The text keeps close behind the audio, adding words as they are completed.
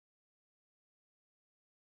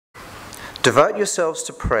Devote yourselves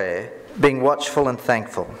to prayer, being watchful and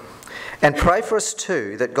thankful. And pray for us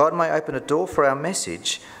too, that God may open a door for our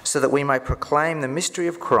message, so that we may proclaim the mystery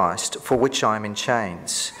of Christ, for which I am in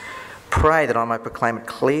chains. Pray that I may proclaim it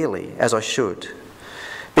clearly, as I should.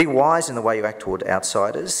 Be wise in the way you act toward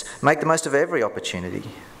outsiders. Make the most of every opportunity.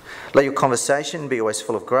 Let your conversation be always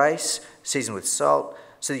full of grace, seasoned with salt,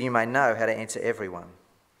 so that you may know how to answer everyone.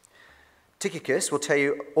 Tychicus will tell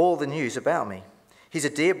you all the news about me. He's a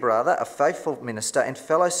dear brother, a faithful minister, and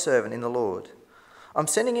fellow servant in the Lord. I'm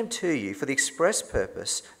sending him to you for the express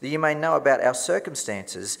purpose that you may know about our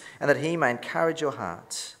circumstances and that he may encourage your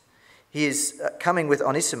hearts. He is coming with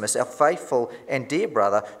Onesimus, our faithful and dear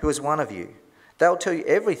brother, who is one of you. They'll tell you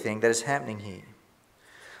everything that is happening here.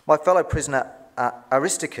 My fellow prisoner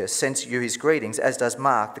Aristarchus sends you his greetings, as does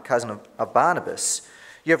Mark, the cousin of Barnabas.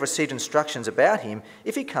 You have received instructions about him.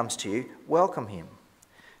 If he comes to you, welcome him.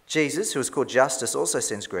 Jesus, who is called Justus, also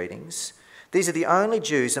sends greetings. These are the only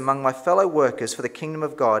Jews among my fellow workers for the kingdom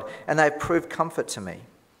of God, and they have proved comfort to me.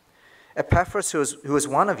 Epaphras, who is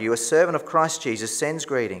one of you, a servant of Christ Jesus, sends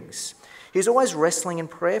greetings. He is always wrestling in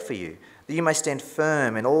prayer for you, that you may stand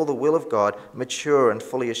firm in all the will of God, mature and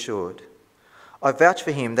fully assured. I vouch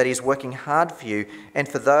for him that he is working hard for you and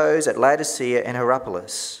for those at Laodicea and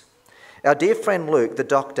Hierapolis. Our dear friend Luke, the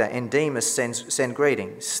doctor, and Demas send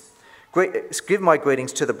greetings. Give my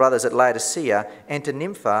greetings to the brothers at Laodicea and to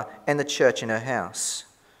Nympha and the church in her house.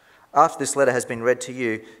 After this letter has been read to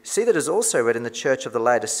you, see that it is also read in the church of the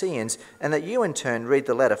Laodiceans, and that you in turn read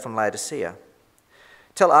the letter from Laodicea.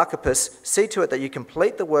 Tell Archippus, see to it that you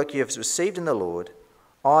complete the work you have received in the Lord.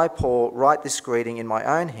 I, Paul, write this greeting in my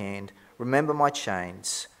own hand. Remember my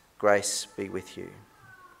chains. Grace be with you.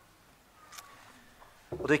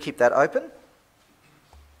 We'll do keep that open.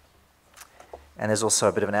 And there's also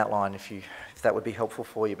a bit of an outline if that would be helpful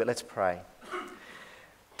for you. But let's pray.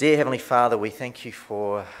 Dear Heavenly Father, we thank you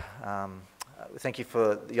for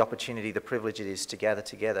the opportunity, the privilege it is to gather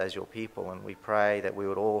together as your people. And we pray that we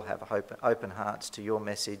would all have open hearts to your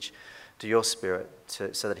message, to your Spirit,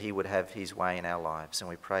 so that he would have his way in our lives. And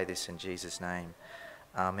we pray this in Jesus' name.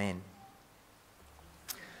 Amen.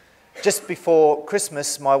 Just before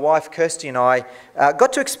Christmas, my wife Kirsty and I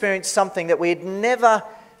got to experience something that we had never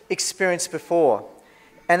experienced before,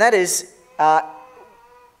 and that is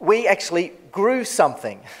we actually grew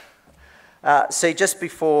something. See, just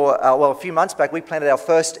before, a few months back, we planted our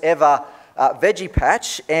first ever veggie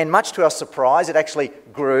patch, and much to our surprise, it actually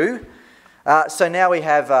grew. So now we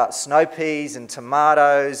have snow peas and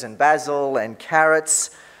tomatoes and basil and carrots.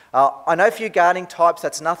 I know for you gardening types,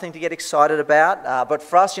 that's nothing to get excited about, but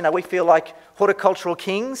for us, we feel like horticultural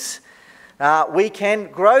kings. We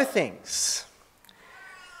can grow things.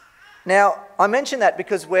 Now, I mention that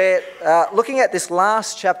because we're looking at this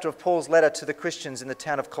last chapter of Paul's letter to the Christians in the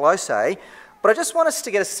town of Colossae, but I just want us to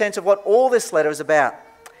get a sense of what all this letter is about.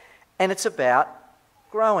 And it's about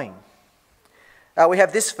growing. We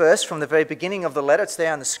have this verse from the very beginning of the letter. It's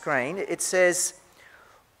there on the screen. It says,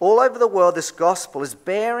 all over the world this gospel is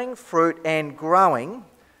bearing fruit and growing,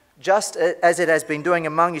 just as it has been doing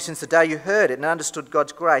among you since the day you heard it and understood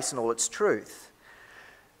God's grace and all its truth.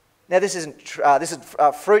 Now, this isn't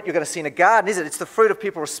fruit you're going to see in a garden, is it? It's the fruit of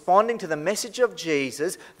people responding to the message of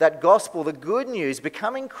Jesus, that gospel, the good news,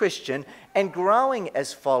 becoming Christian and growing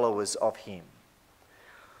as followers of him.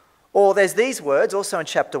 Or there's these words, also in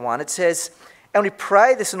chapter 1, it says, and we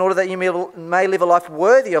pray this in order that you may live a life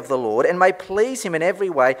worthy of the Lord and may please him in every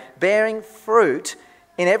way, bearing fruit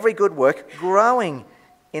in every good work, growing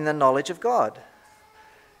in the knowledge of God.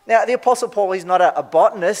 Now, the Apostle Paul, he's not a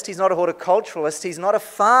botanist, he's not a horticulturalist, he's not a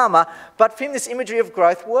farmer, but for him this imagery of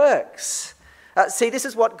growth works. See, this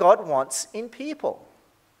is what God wants in people.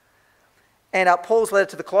 And Paul's letter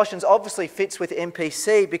to the Colossians obviously fits with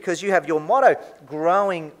MPC because you have your motto,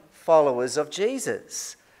 growing followers of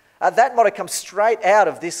Jesus. That motto comes straight out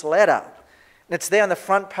of this letter. And it's there on the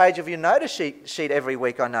front page of your notice sheet every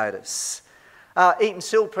week, I notice. Eaton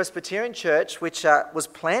Sill Presbyterian Church, which was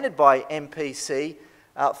planted by MPC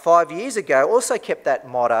 5 years ago, also kept that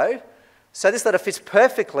motto. So this letter fits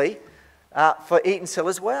perfectly for Eaton Sill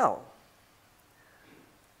as well.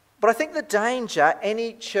 But I think the danger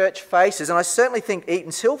any church faces, and I certainly think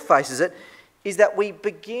Eaton Sill faces it, is that we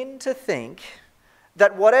begin to think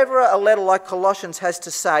that whatever a letter like Colossians has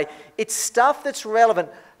to say, it's stuff that's relevant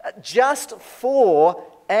just for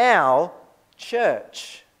our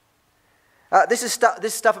church. This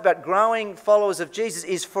stuff about growing followers of Jesus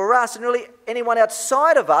is for us, and really anyone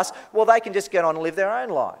outside of us, well, they can just get on and live their own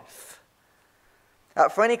life.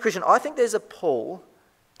 For any Christian, I think there's a pull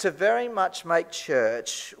to very much make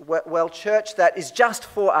church, church that is just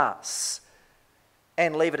for us,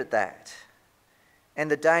 and leave it at that. And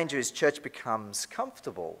the danger is church becomes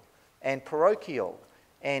comfortable and parochial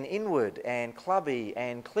and inward and clubby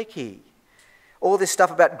and cliquey. All this stuff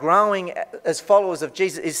about growing as followers of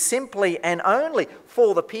Jesus is simply and only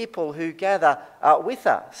for the people who gather with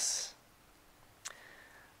us.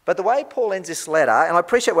 But the way Paul ends this letter, and I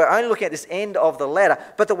appreciate we're only looking at this end of the letter,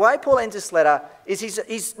 but the way Paul ends this letter is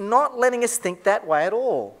he's not letting us think that way at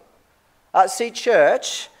all. See,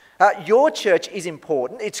 church, your church is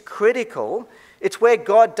important, it's critical, it's where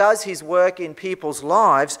God does his work in people's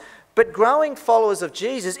lives, but growing followers of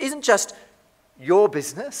Jesus isn't just your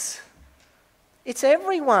business, it's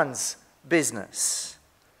everyone's business.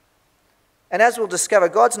 And as we'll discover,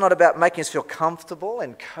 God's not about making us feel comfortable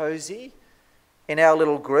and cozy in our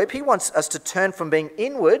little group. He wants us to turn from being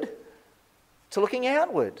inward to looking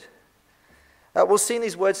outward. We'll see in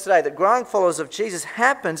these words today that growing followers of Jesus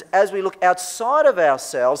happens as we look outside of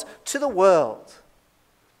ourselves to the world.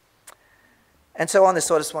 And so on this,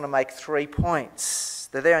 I just want to make 3 points.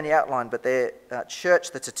 They're there in the outline, but they're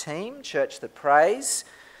church that's a team, church that prays,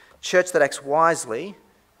 church that acts wisely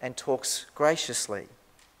and talks graciously.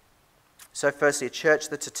 So firstly, a church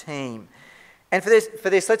that's a team. And for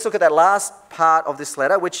this, let's look at that last part of this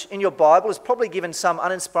letter, which in your Bible is probably given some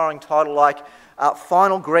uninspiring title like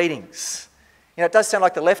Final Greetings. You know, it does sound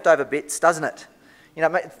like the leftover bits, doesn't it? You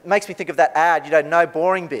know, it makes me think of that ad, you know, no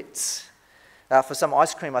boring bits, for some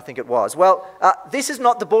ice cream, I think it was. Well, this is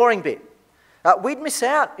not the boring bit. We'd miss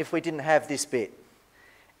out if we didn't have this bit.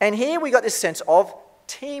 And here we got this sense of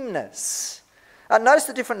teamness. Notice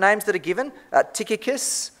the different names that are given.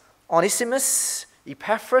 Tychicus, Onesimus,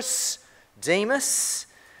 Epaphras, Demas.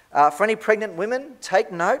 For any pregnant women,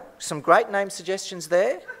 take note. Some great name suggestions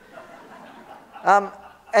there. And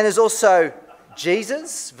there's also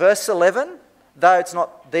Jesus, verse 11. Though it's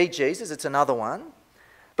not the Jesus, it's another one.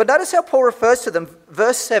 But notice how Paul refers to them.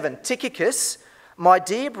 Verse 7, Tychicus, my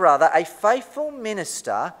dear brother, a faithful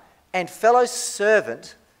minister and fellow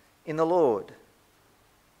servant in the Lord.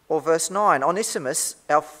 Or verse 9, Onesimus,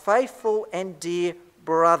 our faithful and dear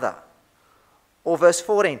brother. Or verse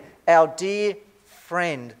 14, our dear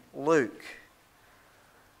friend Luke.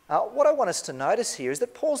 What I want us to notice here is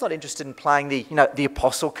that Paul's not interested in playing the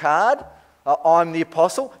apostle card. I'm the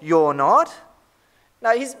apostle, you're not.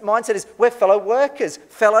 No, his mindset is we're fellow workers,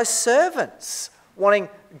 fellow servants, wanting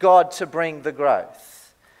God to bring the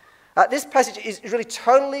growth. This passage is really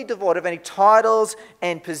totally devoid of any titles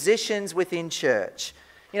and positions within church.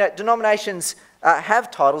 You know, denominations have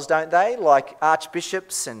titles, don't they? Like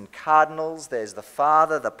archbishops and cardinals. There's the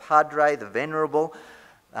father, the padre, the venerable.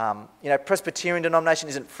 Presbyterian denomination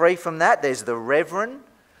isn't free from that. There's the reverend.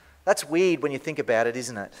 That's weird when you think about it,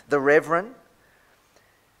 isn't it? The reverend.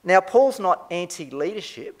 Now, Paul's not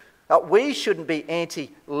anti-leadership. We shouldn't be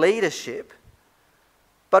anti-leadership.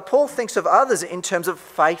 But Paul thinks of others in terms of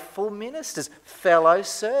faithful ministers, fellow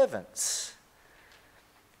servants.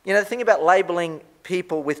 You know, the thing about labelling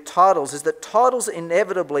people with titles is that titles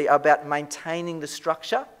inevitably are about maintaining the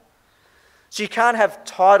structure. So you can't have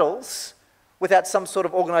titles without some sort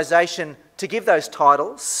of organisation to give those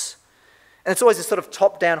titles. And it's always a sort of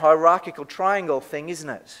top-down hierarchical triangle thing, isn't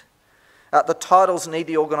it? The titles need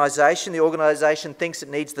the organisation thinks it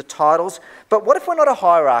needs the titles. But what if we're not a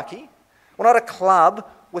hierarchy? We're not a club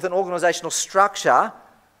with an organisational structure,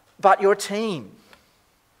 but you're a team.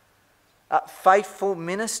 Faithful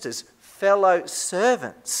ministers, fellow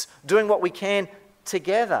servants, doing what we can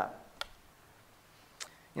together.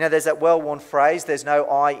 You know, there's that well-worn phrase, there's no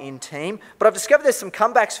I in team. But I've discovered there's some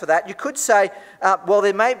comebacks for that. You could say, well,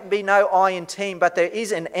 there may be no I in team, but there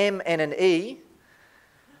is an M and an E.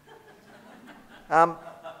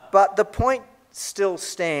 But the point still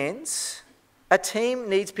stands. A team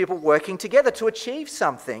needs people working together to achieve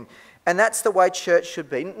something. And that's the way church should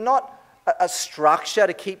be. Not a structure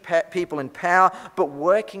to keep people in power, but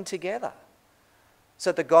working together so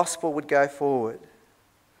that the gospel would go forward.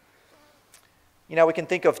 You know, we can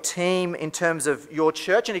think of team in terms of your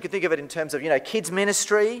church, and you can think of it in terms of, kids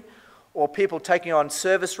ministry or people taking on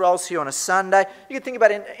service roles here on a Sunday. You can think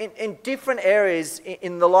about it in different areas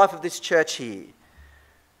in the life of this church here.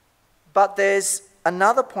 But there's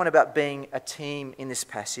another point about being a team in this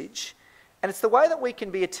passage, and it's the way that we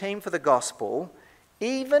can be a team for the gospel,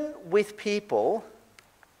 even with people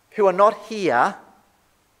who are not here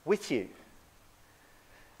with you.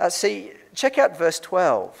 Check out verse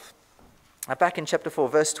 12. Back in chapter 4,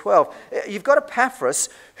 verse 12. You've got Epaphras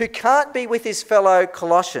who can't be with his fellow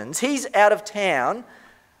Colossians. He's out of town,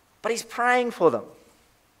 but he's praying for them.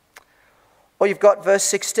 Or you've got verse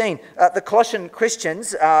 16. The Colossian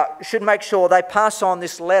Christians should make sure they pass on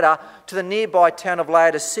this letter to the nearby town of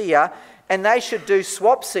Laodicea, and they should do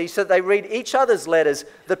swapsy so that they read each other's letters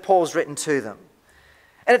that Paul's written to them.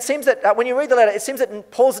 And it seems that when you read the letter, it seems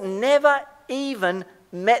that Paul's never even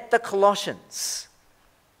met the Colossians.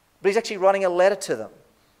 But he's actually writing a letter to them,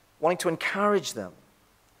 wanting to encourage them.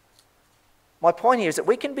 My point here is that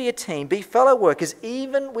we can be a team, be fellow workers,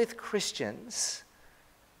 even with Christians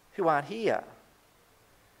who aren't here.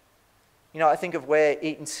 You know, I think of where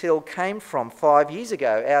Eaton's Hill came from 5 years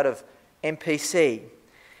ago, out of MPC.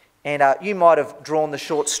 And you might have drawn the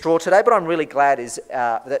short straw today, but I'm really glad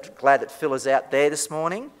that Phil is out there this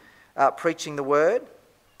morning preaching the word.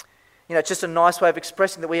 You know, it's just a nice way of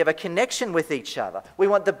expressing that we have a connection with each other. We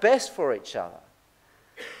want the best for each other.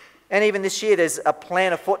 And even this year, there's a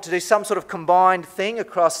plan afoot to do some sort of combined thing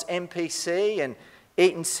across MPC and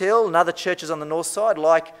Eaton's Hill and other churches on the north side,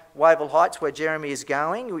 like Wavell Heights, where Jeremy is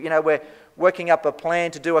going. You know, we're working up a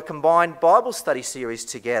plan to do a combined Bible study series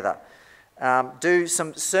together. Do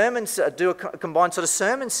some sermons, do a combined sort of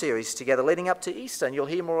sermon series together leading up to Easter, and you'll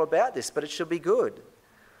hear more about this, but it should be good.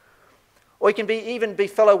 Or you can even be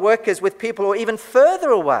fellow workers with people who are even further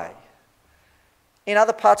away in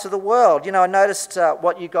other parts of the world. You know, I noticed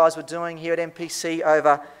what you guys were doing here at MPC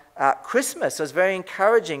over Christmas. It was very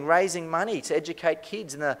encouraging, raising money to educate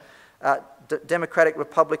kids in the Democratic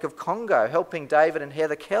Republic of Congo, helping David and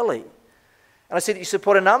Heather Kelly. And I see that you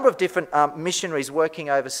support a number of different missionaries working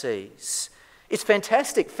overseas. It's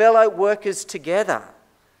fantastic, fellow workers together,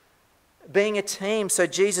 being a team so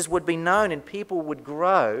Jesus would be known and people would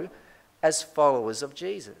grow as followers of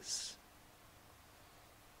Jesus.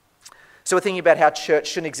 So we're thinking about how church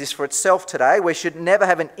shouldn't exist for itself today. We should never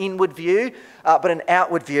have an inward view, but an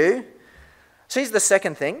outward view. So here's the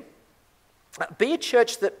second thing. Be a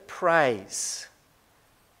church that prays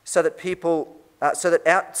so that people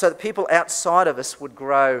outside of us would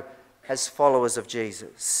grow as followers of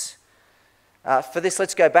Jesus. For this,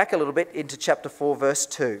 let's go back a little bit into chapter 4, verse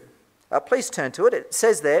 2. Please turn to it. It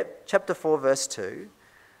says there, chapter 4, verse 2,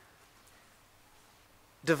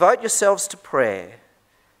 devote yourselves to prayer,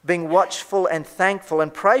 being watchful and thankful,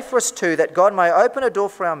 and pray for us too, that God may open a door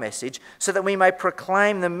for our message, so that we may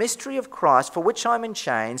proclaim the mystery of Christ, for which I'm in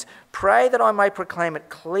chains. Pray that I may proclaim it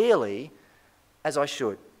clearly as I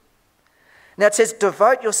should. Now it says,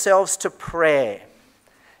 devote yourselves to prayer.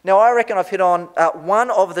 Now I reckon I've hit on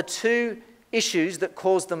one of the two issues that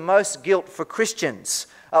cause the most guilt for Christians.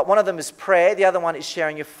 One of them is prayer, the other one is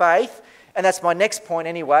sharing your faith, and that's my next point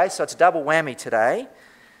anyway, so it's a double whammy today.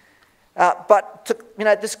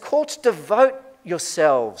 This call to devote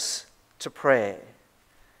yourselves to prayer,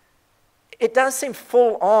 it does seem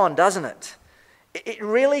full on, doesn't it? It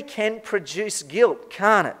really can produce guilt,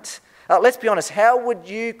 can't it? Let's be honest, how would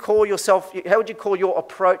you call your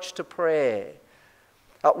approach to prayer?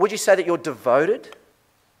 Would you say that you're devoted?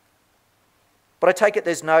 But I take it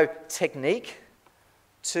there's no technique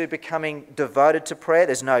to becoming devoted to prayer.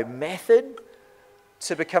 There's no method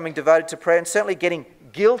to becoming devoted to prayer, and certainly getting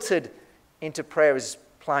guilted into prayer is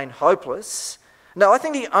plain hopeless. No, I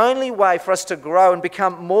think the only way for us to grow and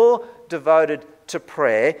become more devoted to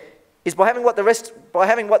prayer is by having what the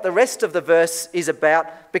rest of the verse is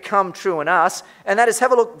about become true in us, and that is,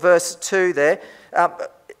 have a look, verse 2 there.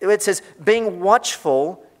 It says, being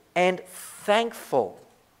watchful and thankful.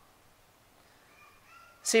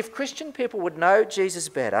 See, if Christian people would know Jesus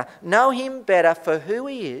better, know him better for who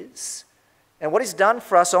he is and what he's done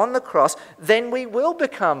for us on the cross, then we will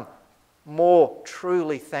become more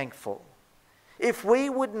truly thankful. If we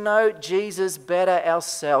would know Jesus better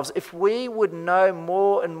ourselves, if we would know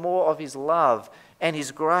more and more of his love and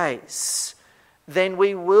his grace, then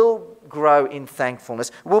we will grow in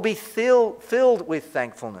thankfulness. We'll be filled with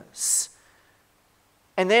thankfulness.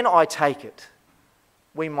 And then I take it,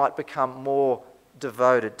 we might become more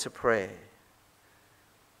devoted to prayer.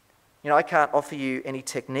 You know, I can't offer you any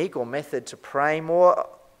technique or method to pray more.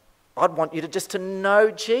 I'd want you to know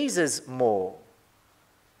Jesus more.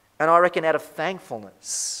 And I reckon out of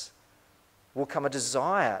thankfulness will come a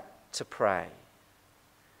desire to pray.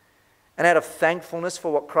 And out of thankfulness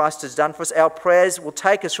for what Christ has done for us, our prayers will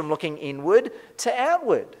take us from looking inward to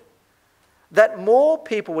outward. That more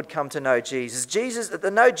people would come to know Jesus,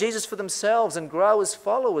 know Jesus for themselves and grow as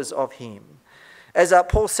followers of him. As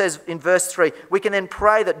Paul says in verse 3, we can then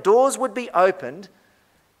pray that doors would be opened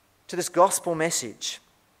to this gospel message.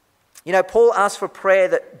 You know, Paul asked for prayer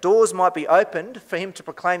that doors might be opened for him to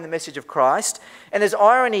proclaim the message of Christ. And there's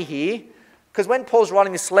irony here, because when Paul's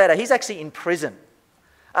writing this letter, he's actually in prison.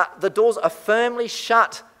 The doors are firmly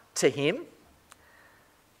shut to him,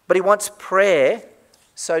 but he wants prayer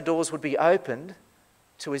so doors would be opened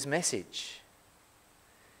to his message.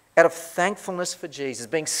 out of thankfulness for Jesus,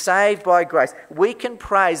 being saved by grace, we can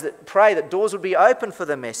pray that doors would be open for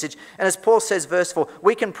the message. And as Paul says, verse 4,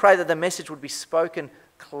 we can pray that the message would be spoken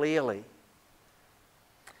clearly.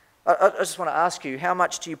 I just want to ask you, how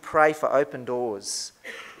much do you pray for open doors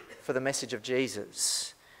for the message of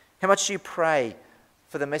Jesus? How much do you pray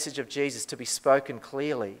for the message of Jesus to be spoken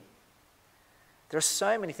clearly? There are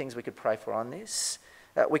so many things we could pray for on this.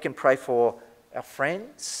 We can pray for our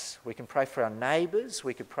friends, we can pray for our neighbours,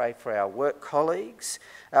 we could pray for our work colleagues,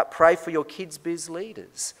 pray for your kids' biz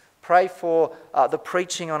leaders, pray for the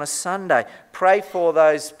preaching on a Sunday, pray for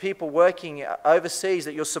those people working overseas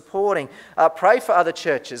that you're supporting, pray for other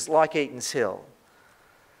churches like Eaton's Hill.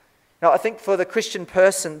 Now, I think for the Christian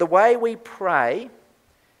person, the way we pray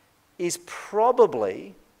is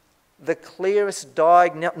probably the clearest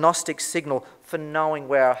diagnostic signal for knowing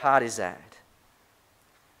where our heart is at.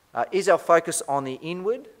 Is our focus on the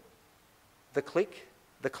inward, the clique,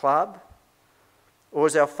 the club, or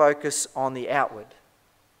is our focus on the outward?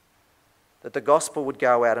 That the gospel would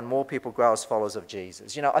go out and more people grow as followers of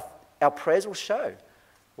Jesus. You know, our prayers will show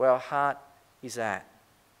where our heart is at.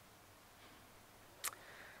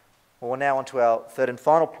 Well, we're now on to our third and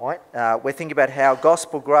final point. We're thinking about how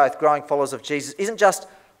gospel growth, growing followers of Jesus, isn't just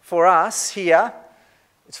for us here,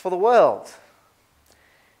 it's for the world.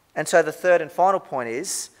 And so the third and final point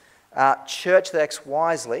is church that acts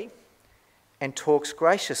wisely and talks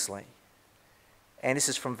graciously. And this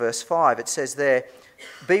is from verse 5. It says there,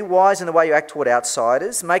 be wise in the way you act toward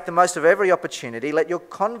outsiders. Make the most of every opportunity. Let your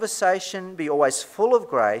conversation be always full of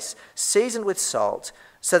grace, seasoned with salt,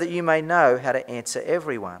 so that you may know how to answer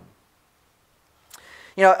everyone.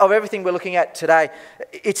 You know, of everything we're looking at today,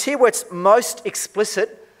 it's here where it's most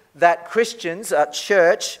explicit that Christians,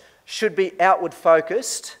 church, should be outward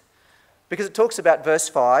focused, because it talks about, verse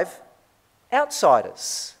 5,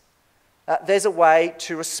 outsiders. There's a way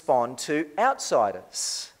to respond to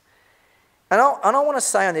outsiders. And I want to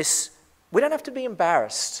say on this, we don't have to be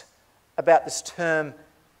embarrassed about this term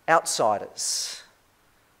outsiders,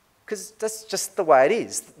 because that's just the way it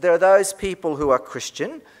is. There are those people who are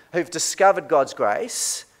Christian, who've discovered God's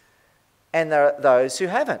grace, and there are those who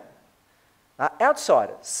haven't.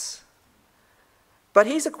 Outsiders. But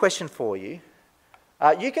here's a question for you.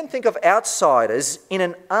 You can think of outsiders in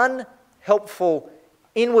an unhelpful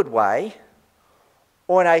inward way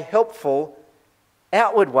or in a helpful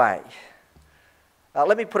outward way.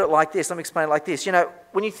 Let me put it like this. Let me explain it like this. You know,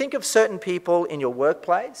 when you think of certain people in your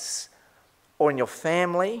workplace or in your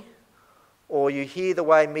family, or you hear the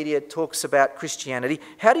way media talks about Christianity,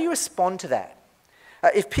 how do you respond to that?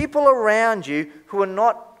 If people around you who are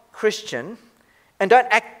not Christian and don't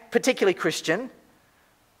act particularly Christian,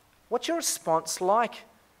 what's your response like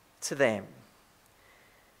to them?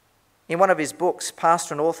 In one of his books,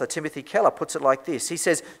 pastor and author Timothy Keller puts it like this. He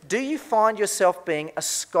says, do you find yourself being a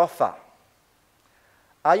scoffer?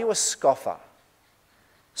 Are you a scoffer?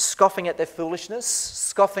 Scoffing at their foolishness,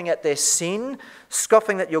 scoffing at their sin,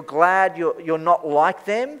 scoffing that you're glad you're not like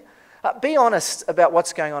them? Be honest about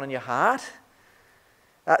what's going on in your heart.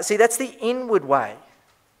 See, that's the inward way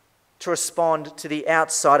to respond to the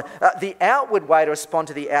outsider. The outward way to respond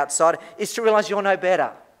to the outsider is to realise you're no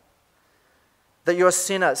better. That you're a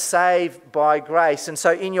sinner saved by grace. And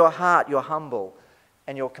so in your heart you're humble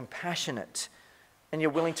and you're compassionate and you're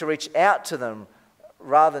willing to reach out to them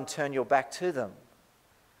rather than turn your back to them.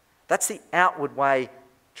 That's the outward way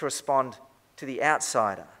to respond to the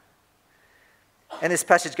outsider. And this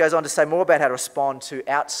passage goes on to say more about how to respond to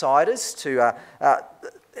outsiders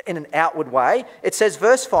in an outward way. It says,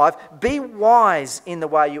 verse 5, be wise in the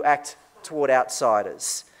way you act toward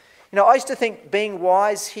outsiders. You know, I used to think being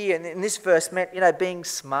wise here in this verse meant, being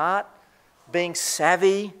smart, being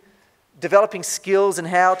savvy, developing skills in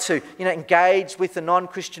how to, engage with the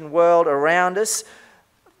non-Christian world around us.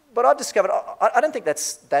 But I've discovered I don't think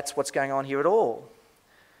that's what's going on here at all.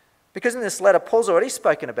 Because in this letter, Paul's already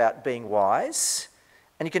spoken about being wise.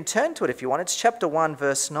 And you can turn to it if you want. It's chapter 1,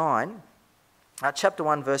 verse 9. Chapter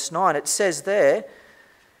 1, verse 9, it says there,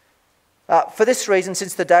 for this reason,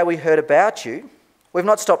 since the day we heard about you, we've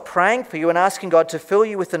not stopped praying for you and asking God to fill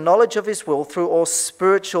you with the knowledge of his will through all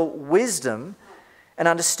spiritual wisdom and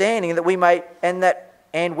understanding,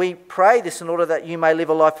 and we pray this in order that you may live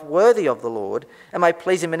a life worthy of the Lord and may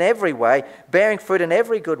please him in every way, bearing fruit in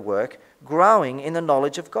every good work, growing in the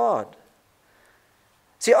knowledge of God.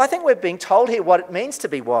 See, I think we're being told here what it means to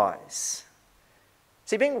be wise.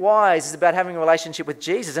 See, being wise is about having a relationship with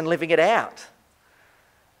Jesus and living it out.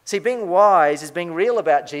 See, being wise is being real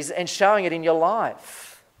about Jesus and showing it in your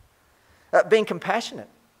life. Being compassionate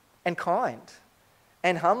and kind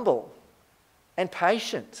and humble and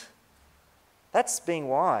patient. That's being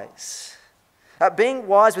wise. Being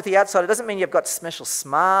wise with the outsider doesn't mean you've got special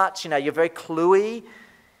smarts, you're very cluey.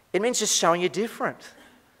 It means just showing you're different.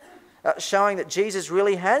 Showing that Jesus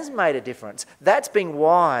really has made a difference. That's being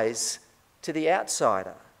wise to the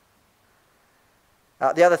outsider.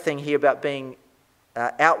 The other thing here about being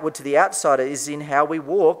outward to the outsider is in how we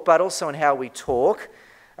walk, but also in how we talk.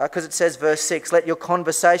 Because it says, verse 6, let your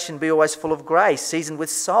conversation be always full of grace, seasoned with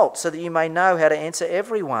salt, so that you may know how to answer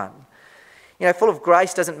everyone. Full of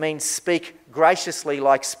grace doesn't mean speak graciously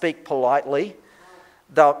like speak politely,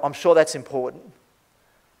 though I'm sure that's important.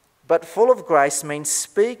 But full of grace means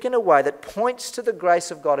speak in a way that points to the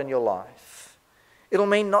grace of God in your life. It'll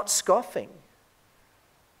mean not scoffing,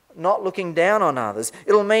 not looking down on others.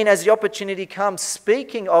 It'll mean as the opportunity comes,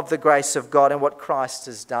 speaking of the grace of God and what Christ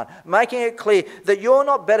has done, making it clear that you're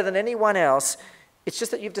not better than anyone else. It's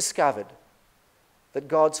just that you've discovered that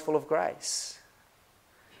God's full of grace.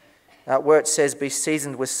 Where it says be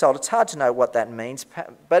seasoned with salt, it's hard to know what that means,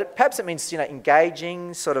 but perhaps it means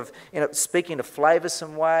engaging, sort of speaking in a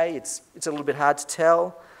flavoursome way. It's a little bit hard to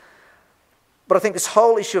tell. But I think this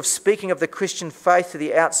whole issue of speaking of the Christian faith to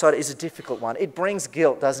the outsider is a difficult one. It brings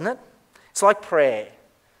guilt, doesn't it? It's like prayer.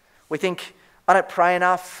 We think, I don't pray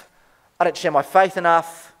enough, I don't share my faith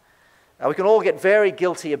enough. We can all get very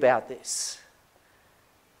guilty about this.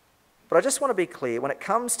 But I just want to be clear, when it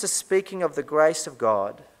comes to speaking of the grace of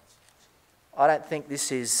God, I don't think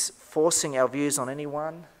this is forcing our views on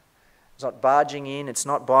anyone. It's not barging in. It's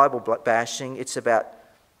not Bible bashing. It's about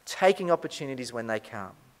taking opportunities when they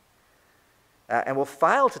come. And we'll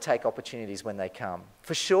fail to take opportunities when they come,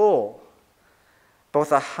 for sure. But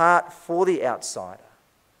with a heart for the outsider,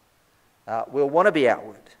 we'll want to be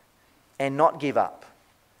outward and not give up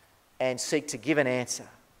and seek to give an answer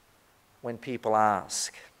when people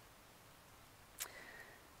ask.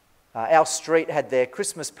 Our street had their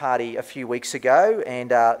Christmas party a few weeks ago,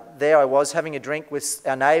 and there I was having a drink with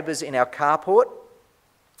our neighbours in our carport,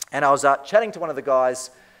 and I was chatting to one of the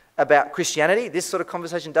guys about Christianity. This sort of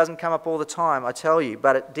conversation doesn't come up all the time, I tell you,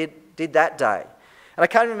 but it did that day. And I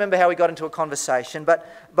can't remember how we got into a conversation, but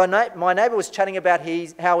my neighbour was chatting about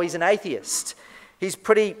how he's an atheist. He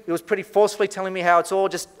was pretty forcefully telling me how it's all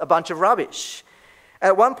just a bunch of rubbish. And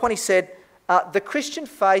at one point he said, the Christian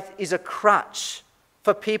faith is a crutch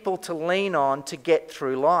for people to lean on to get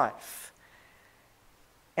through life.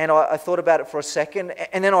 And I thought about it for a second,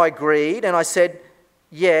 and then I agreed, and I said,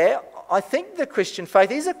 yeah, I think the Christian faith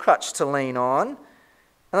is a crutch to lean on.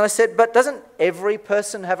 And I said, but doesn't every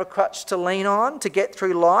person have a crutch to lean on to get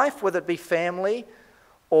through life, whether it be family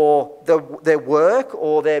or their work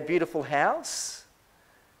or their beautiful house?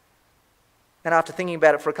 And after thinking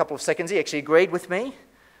about it for a couple of seconds, he actually agreed with me.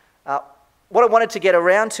 What I wanted to get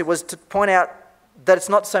around to was to point out that it's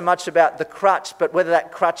not so much about the crutch, but whether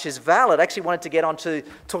that crutch is valid. I actually wanted to get on to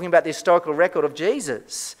talking about the historical record of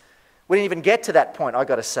Jesus. We didn't even get to that point, I've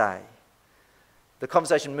got to say. The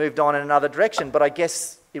conversation moved on in another direction, but I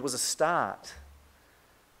guess it was a start.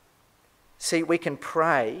 See, we can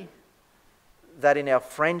pray that in our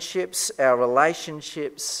friendships, our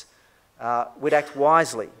relationships, we'd act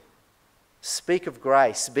wisely, speak of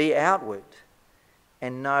grace, be outward,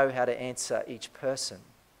 and know how to answer each person.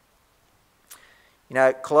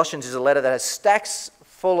 Colossians is a letter that has stacks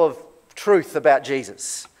full of truth about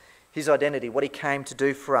Jesus, his identity, what he came to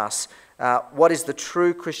do for us, what is the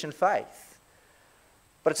true Christian faith.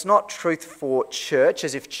 But it's not truth for church,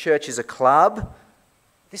 as if church is a club.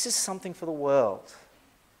 This is something for the world.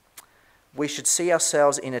 We should see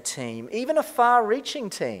ourselves in a team, even a far-reaching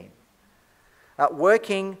team,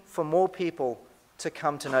 working for more people to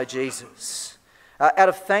come to know Jesus. Out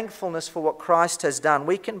of thankfulness for what Christ has done,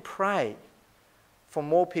 we can pray for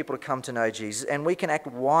more people to come to know Jesus, and we can act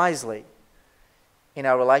wisely in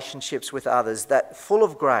our relationships with others, that full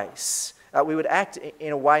of grace. We would act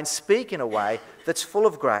in a way and speak in a way that's full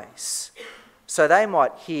of grace, so they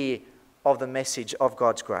might hear of the message of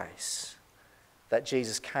God's grace, that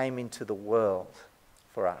Jesus came into the world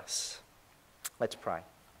for us. Let's pray.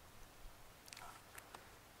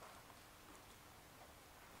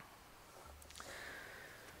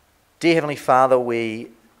 Dear Heavenly Father, we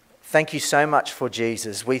thank you so much for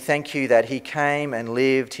Jesus. We thank you that he came and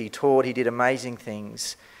lived, he taught, he did amazing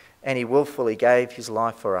things, and he willfully gave his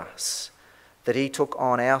life for us. That he took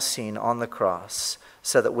on our sin on the cross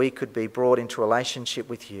so that we could be brought into relationship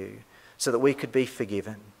with you, so that we could be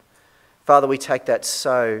forgiven. Father, we take that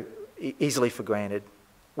so easily for granted.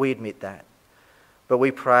 We admit that. But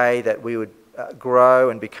we pray that we would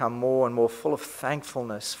grow and become more and more full of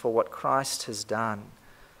thankfulness for what Christ has done.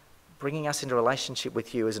 Bringing us into relationship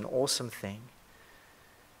with you is an awesome thing.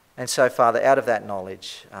 And so, Father, out of that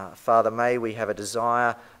knowledge, Father, may we have a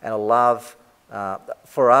desire and a love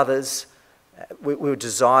for others. We would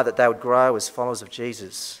desire that they would grow as followers of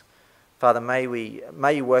Jesus. Father, may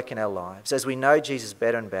you work in our lives. As we know Jesus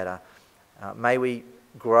better and better, may we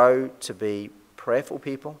grow to be prayerful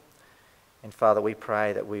people. And Father, we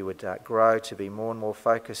pray that we would grow to be more and more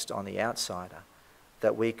focused on the outsider,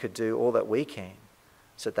 that we could do all that we can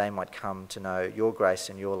so that they might come to know your grace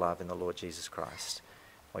and your love in the Lord Jesus Christ.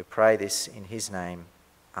 We pray this in his name.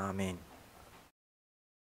 Amen.